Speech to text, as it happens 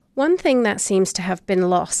One thing that seems to have been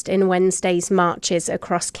lost in Wednesday's marches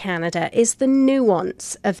across Canada is the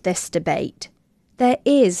nuance of this debate. There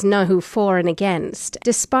is no for and against,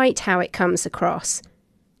 despite how it comes across.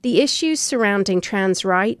 The issues surrounding trans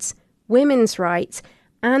rights, women's rights,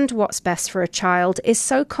 and what's best for a child is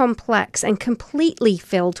so complex and completely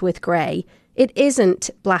filled with grey. It isn't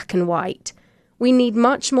black and white. We need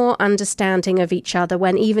much more understanding of each other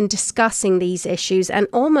when even discussing these issues, and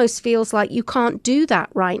almost feels like you can't do that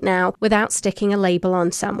right now without sticking a label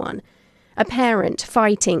on someone. A parent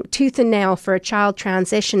fighting tooth and nail for a child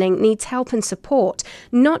transitioning needs help and support,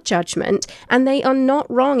 not judgment, and they are not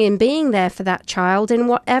wrong in being there for that child in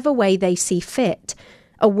whatever way they see fit.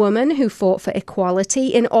 A woman who fought for equality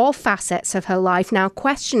in all facets of her life, now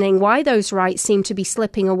questioning why those rights seem to be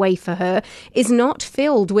slipping away for her, is not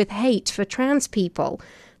filled with hate for trans people.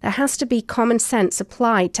 There has to be common sense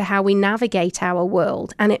applied to how we navigate our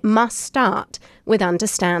world, and it must start with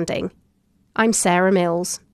understanding. I'm Sarah Mills.